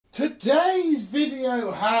Today's video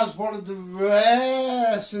has one of the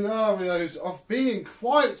rare scenarios of being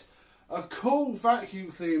quite a cool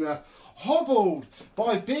vacuum cleaner hobbled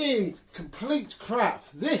by being complete crap.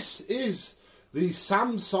 This is the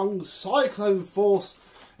Samsung Cyclone Force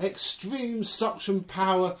Extreme Suction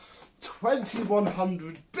Power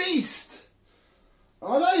 2100 Beast.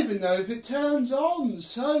 I don't even know if it turns on,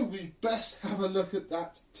 so we best have a look at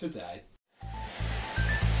that today.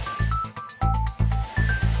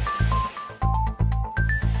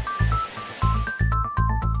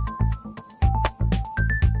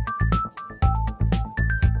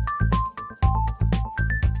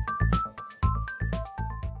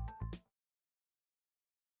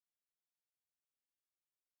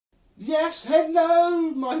 Yes, hello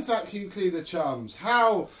my vacuum cleaner chums,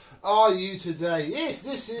 how are you today? Yes,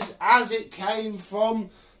 this is as it came from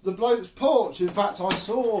the bloke's porch. In fact, I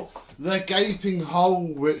saw the gaping hole,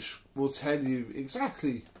 which will tell you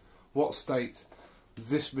exactly what state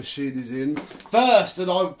this machine is in first, and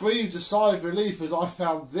I breathed a sigh of relief as I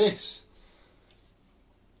found this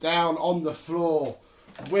down on the floor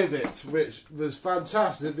with it, which was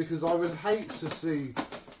fantastic because I would hate to think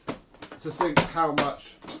how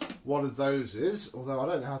much one of those is, although I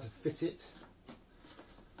don't know how to fit it.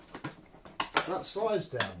 That slides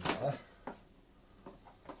down there.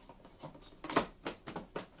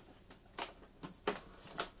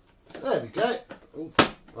 There we go. Ooh.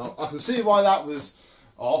 Well, I can see why that was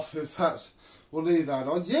off. In fact, we'll leave that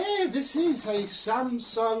on. Yeah, this is a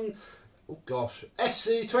Samsung, oh gosh,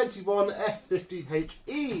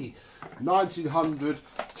 SC21F50HE 1900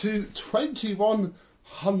 to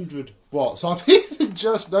 2100 watts. I've even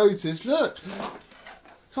just noticed, look,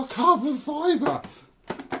 it's got carbon fibre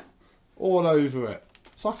all over it.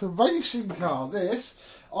 It's like a racing car,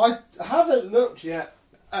 this. I haven't looked yet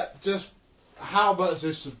at just how much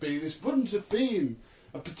this would be. This wouldn't have been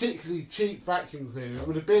a particularly cheap vacuum cleaner. It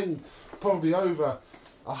would have been probably over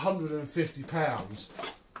 £150.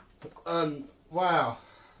 And wow,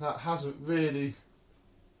 that hasn't really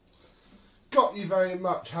got you very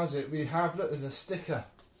much, has it? We have, look, there's a sticker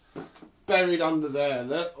buried under there.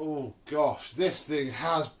 Look, oh gosh, this thing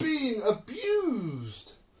has been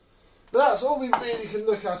abused. But that's all we really can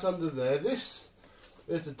look at under there. This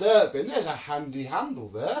is a dirt bin. There's a handy handle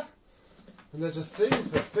there, and there's a thing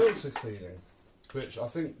for filter cleaning, which I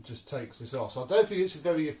think just takes this off. So I don't think it's a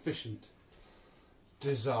very efficient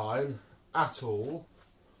design at all.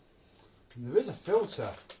 And there is a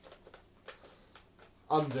filter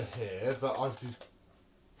under here, but I'd be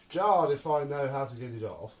jarred if I know how to get it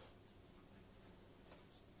off.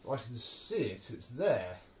 I can see it, it's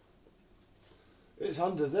there. It's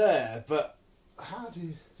under there, but how do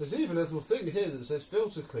you... There's even a little thing here that says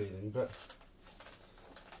filter cleaning, but...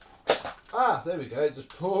 Ah, there we go, it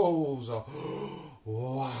just pulls off.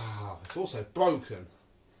 Wow, it's also broken.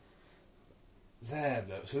 There,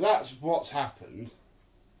 look, so that's what's happened.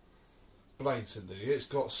 Blatantly, it's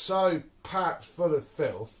got so packed full of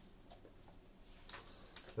filth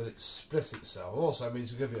that it split itself. Also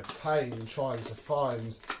means to give you a pain trying to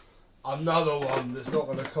find another one that's not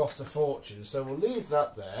going to cost a fortune. So we'll leave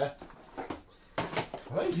that there.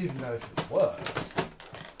 I don't even know if it works.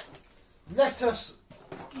 Let us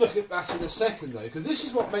look at that in a second though, because this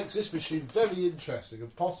is what makes this machine very interesting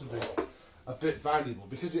and possibly a bit valuable,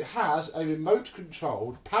 because it has a remote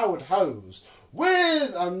controlled powered hose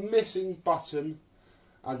with a missing button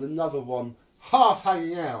and another one half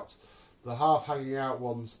hanging out. The half hanging out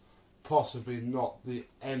one's possibly not the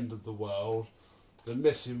end of the world. The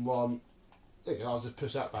missing one, there you go, I'll just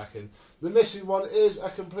push that back in. The missing one is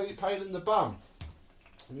a complete pain in the bum.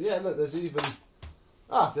 And yeah, look, there's even,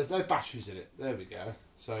 there's no batteries in it. There we go.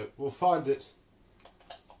 So we'll find it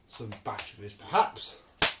some batteries perhaps.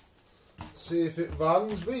 See if it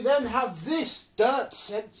runs. We then have this dirt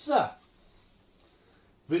sensor,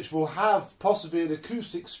 which will have possibly an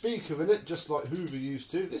acoustic speaker in it, just like Hoover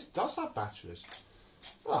used to. This does have batteries.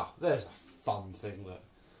 Ah, there's a fun thing that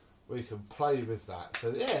we can play with that.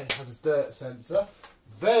 So yeah, it has a dirt sensor.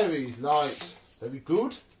 Very light, very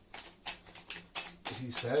good.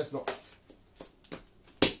 He says, not...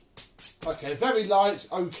 Okay, very light,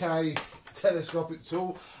 okay, telescopic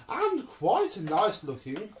tool, and quite a nice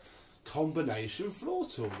looking combination floor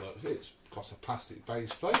tool. Look, it's got a plastic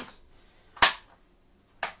base plate.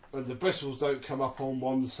 And the bristles don't come up on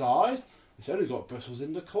one side. It's only got bristles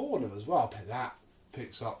in the corner as well. I bet that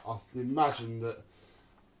picks up. I imagine that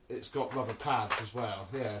it's got rubber pads as well.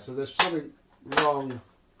 Yeah, so there's something wrong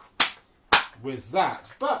with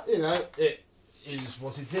that. But, you know, it is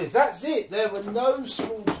what it is. That's it. There were no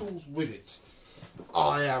small tools with it,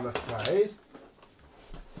 I am afraid.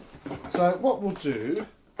 So what we'll do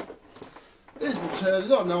This will turn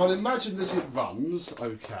it on. Now I'll imagine that it runs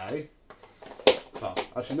okay. Well,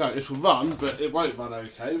 actually no, it will run, but it won't run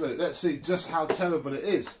okay. But let's see just how terrible it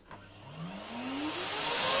is.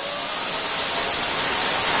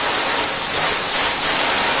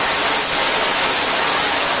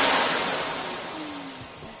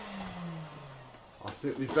 I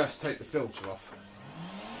think we'd best take the filter off.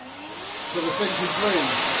 So the thing is green.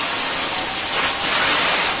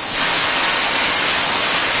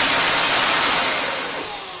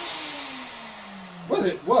 Well,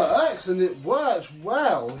 it works, and it works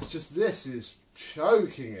well. It's just this is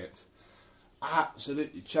choking it.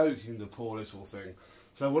 Absolutely choking the poor little thing.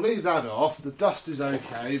 So we'll leave that off. The dust is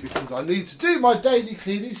okay because I need to do my daily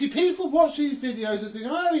cleaning. See, people watch these videos and think,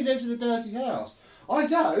 oh, he lives in a dirty house. I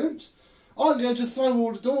don't. I'm going to throw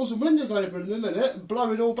all the doors and windows open in a minute and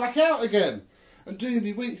blow it all back out again. And do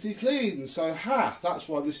my weekly clean. So, that's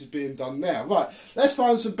why this is being done now. Right, let's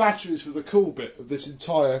find some batteries for the cool bit of this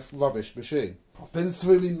entire rubbish machine. I've been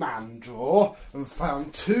through my man drawer and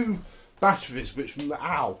found 2 batteries which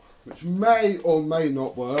may or may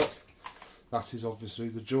not work. That is obviously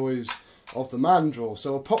the joys of the man drawer.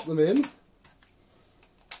 So I'll pop them in.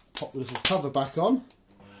 Pop the little cover back on.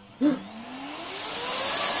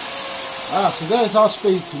 So there's our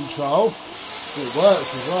speed control. It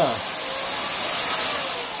works as well.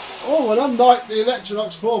 Oh, and unlike the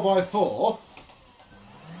Electrolux 4x4,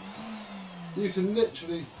 you can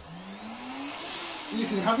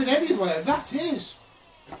have it anywhere. That is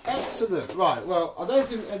excellent. Right, well, I don't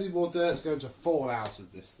think any more dirt's going to fall out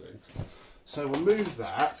of this thing. So we'll move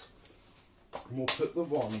that, and we'll put the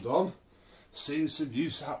wand on. Seen some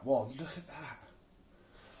use that wand, look at that.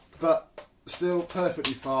 But still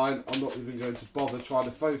perfectly fine. I'm not even going to bother trying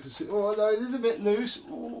to focus it. Oh no, it is a bit loose.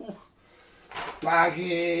 Ooh.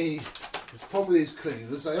 Baggy. It's probably these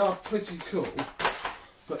cleaners, they are pretty cool,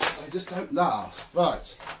 but they just don't last.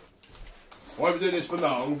 Right, I won't be doing this for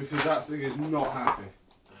long because that thing is not happy.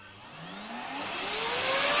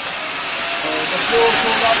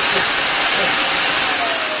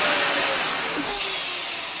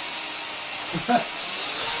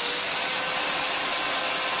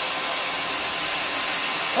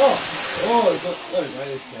 There we go,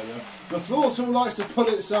 the throttle likes to pull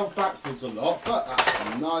itself backwards a lot, but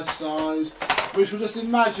that's a nice size. We shall just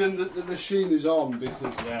imagine that the machine is on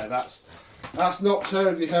because, yeah, that's not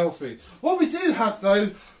terribly healthy. What we do have,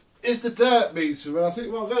 though, is the dirt meter, and I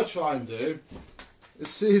think what I'm going to try and do is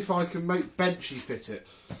see if I can make Benchy fit it.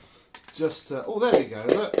 Just, oh, there we go,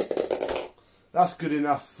 look. That's good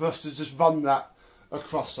enough for us to just run that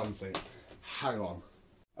across something. Hang on.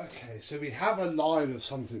 Okay, so we have a line of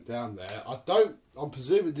something down there. I'm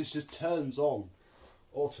presuming this just turns on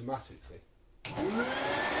automatically.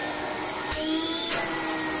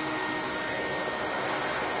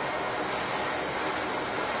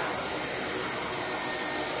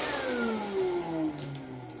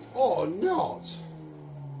 Or not.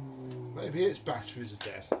 Maybe its batteries are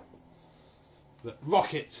dead. The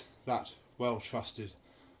Rocket, that well-trusted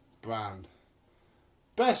brand.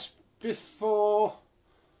 Best before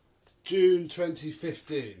June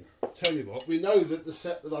 2015. I'll tell you what, we know that the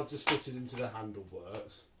set that I've just fitted into the handle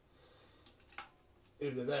works.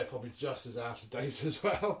 Even though they're probably just as out of date as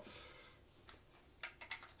well.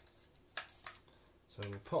 So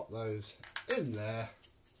we'll pop those in there.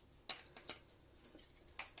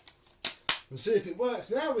 And see if it works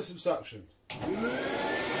now with some suction.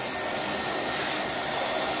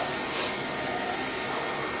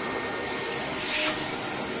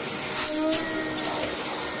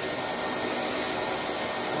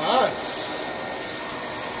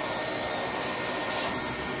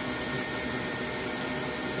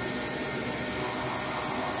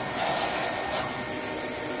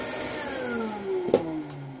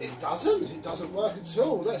 It doesn't work at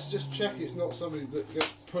all. Let's just check it's not something that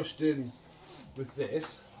gets pushed in with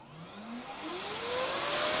this.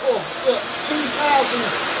 Oh, look, 2,000.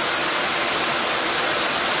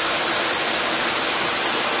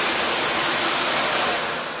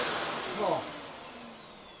 Oh,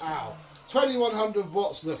 ow. 2100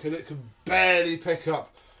 watts, look, and it can barely pick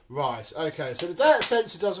up rice. Okay, so the data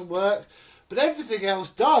sensor doesn't work. But everything else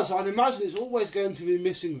does. I'd imagine it's always going to be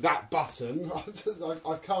missing that button.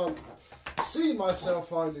 I can't see myself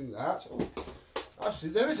finding that. Oh, actually,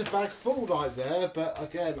 there is a bag full right there, but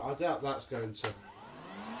again, I doubt that's going to... If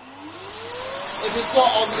it's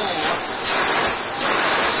not on there,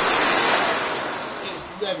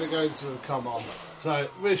 it's never going to have come on. So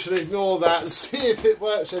we shall ignore that and see if it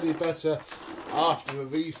works any better after a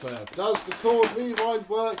refurb. Does the cord rewind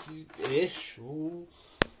work? Ish. Ooh.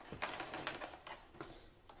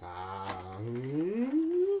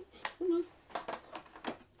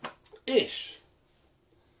 ish.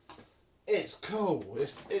 It's cool.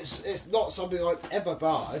 It's not something I'd ever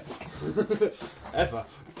buy, ever.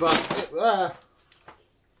 But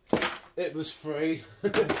it was free,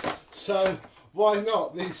 so why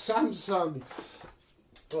not? The Samsung,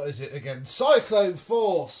 what is it again? Cyclone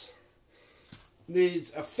Force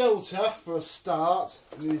needs a filter for a start.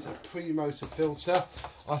 Needs a pre-motor filter.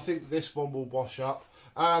 I think this one will wash up,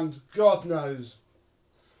 and God knows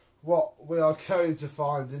what we are going to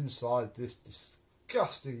find inside this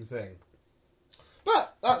disgusting thing.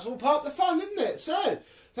 But that's all part of the fun, isn't it? So,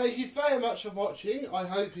 thank you very much for watching. I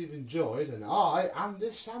hope you've enjoyed, and I and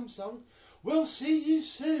this Samsung will see you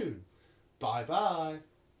soon. Bye bye.